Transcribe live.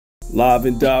Live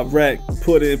and direct,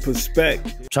 put it in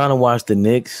perspective. Trying to watch the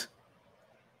Knicks,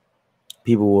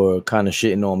 people were kind of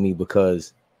shitting on me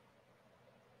because,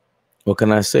 what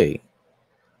can I say?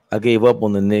 I gave up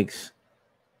on the Knicks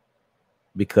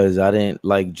because I didn't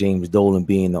like James Dolan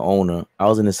being the owner. I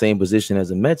was in the same position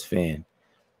as a Mets fan.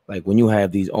 Like, when you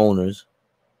have these owners,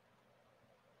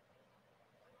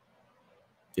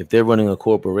 if they're running a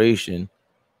corporation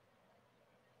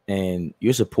and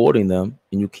you're supporting them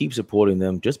and you keep supporting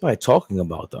them just by talking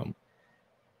about them,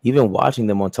 even watching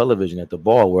them on television, at the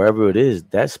bar, wherever it is,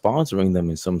 that's sponsoring them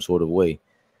in some sort of way.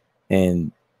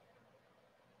 And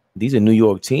these are New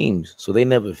York teams, so they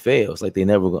never fail. It's like they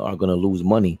never are going to lose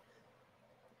money.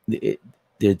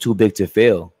 They're too big to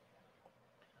fail.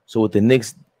 So with the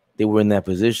Knicks, they were in that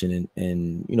position.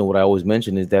 And you know, what I always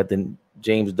mention is that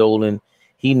James Dolan,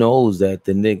 he knows that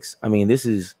the Knicks, I mean, this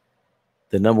is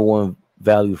the #1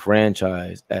 value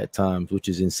franchise at times, which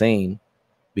is insane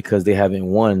because they haven't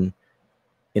won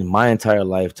in my entire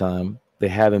lifetime. They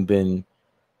haven't been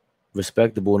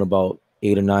respectable in about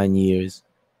 8 or 9 years.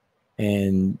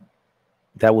 And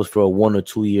that was for a 1 or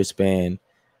 2 year span.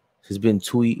 It's been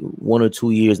 1 or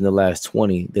 2 years in the last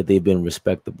 20 that they've been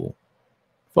respectable.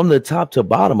 From the top to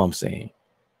bottom, I'm saying.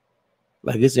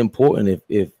 Like, it's important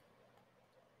if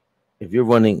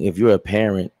you're a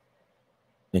parent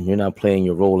and you're not playing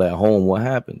your role at home, what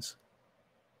happens?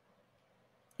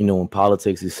 You know, in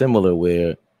politics is similar,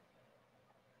 where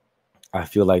I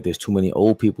feel like there's too many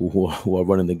old people who are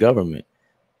running the government.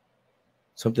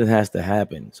 Something has to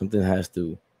happen. Something has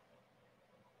to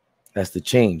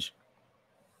change.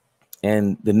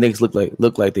 And the Knicks look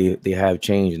like they have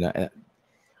changed. And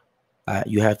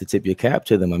you have to tip your cap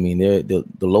to them. I mean, they're the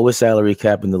lowest salary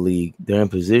cap in the league. They're in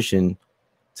position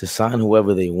to sign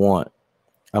whoever they want.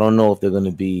 I don't know if they're going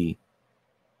to be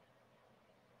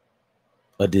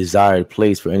a desired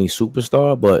place for any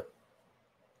superstar, but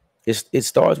it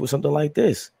starts with something like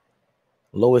this: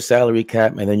 lowest salary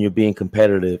cap, and then you're being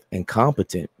competitive and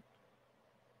competent.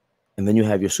 And then you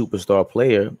have your superstar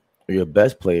player or your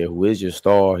best player, who is your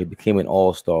star. He became an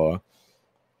all-star,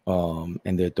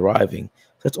 and they're thriving.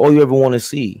 That's all you ever want to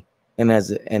see. And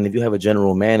if you have a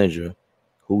general manager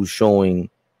who's showing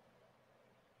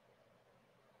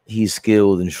he's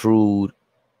skilled and shrewd,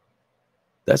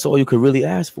 that's all you could really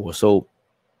ask for. So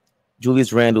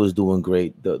Julius Randle is doing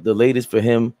great. The latest for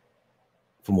him,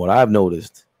 from what I've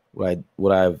noticed, what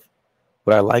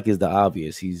I like is the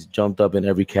obvious. He's jumped up in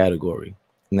every category,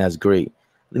 and that's great.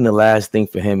 I think the last thing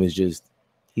for him is just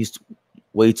he's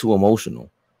way too emotional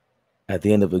at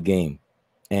the end of a game.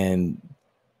 And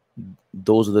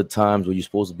those are the times where you're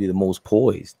supposed to be the most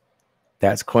poised.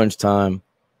 That's crunch time.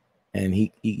 And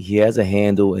he has a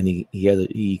handle, and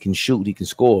he can shoot, he can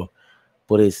score,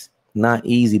 but it's not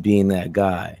easy being that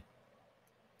guy.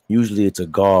 Usually it's a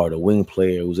guard, a wing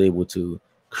player who's able to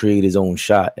create his own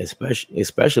shot,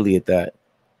 especially at that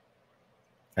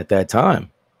time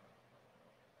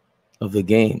of the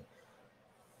game.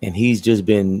 And he's just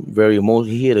been very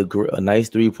emotional. He hit a nice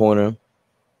 3-pointer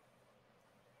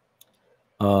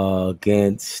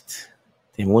against,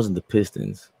 it wasn't the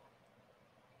Pistons.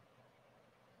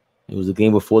 It was the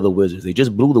game before the Wizards. They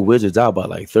just blew the Wizards out by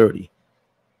like 30.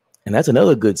 And that's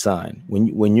another good sign.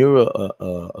 When you're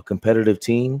a competitive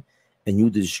team and you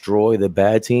destroy the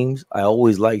bad teams, I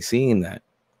always like seeing that.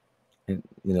 And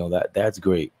you know, that's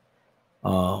great.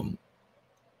 But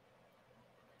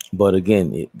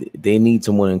again, they need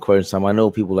someone in crunch time. I know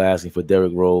people are asking for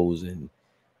Derrick Rose and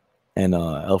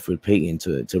Elfrid Payton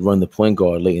to run the point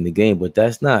guard late in the game, but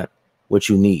that's not what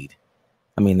you need.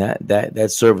 I mean,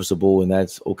 that's serviceable and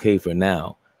that's okay for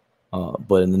now.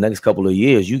 But in the next couple of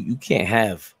years, you can't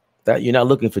have that. You're not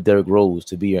looking for Derrick Rose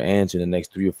to be your answer in the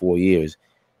next 3 or 4 years.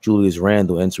 Julius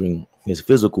Randle entering his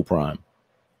physical prime.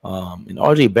 And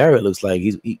RJ Barrett looks like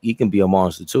he can be a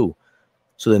monster too.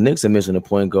 So the Knicks are missing a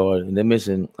point guard, and they're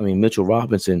missing, I mean, Mitchell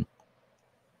Robinson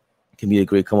can be a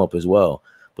great come up as well.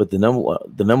 But the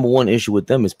number one issue with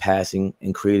them is passing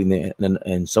and creating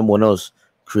and someone else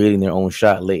creating their own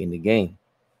shot late in the game.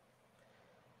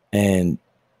 And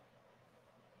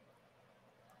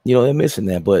you know, they're missing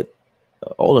that. But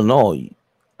all in all,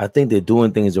 I think they're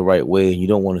doing things the right way, and you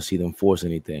don't want to see them force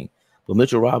anything. But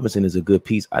Mitchell Robinson is a good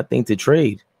piece, I think, to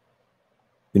trade.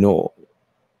 You know,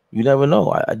 you never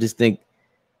know. I just think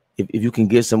if you can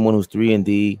get someone who's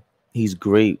 3-and-D, he's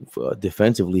great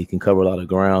defensively. He can cover a lot of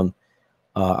ground.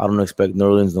 I don't expect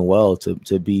Nerlens Noel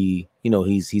to be, you know,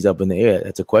 he's up in the air.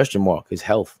 That's a question mark. His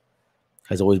health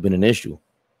has always been an issue.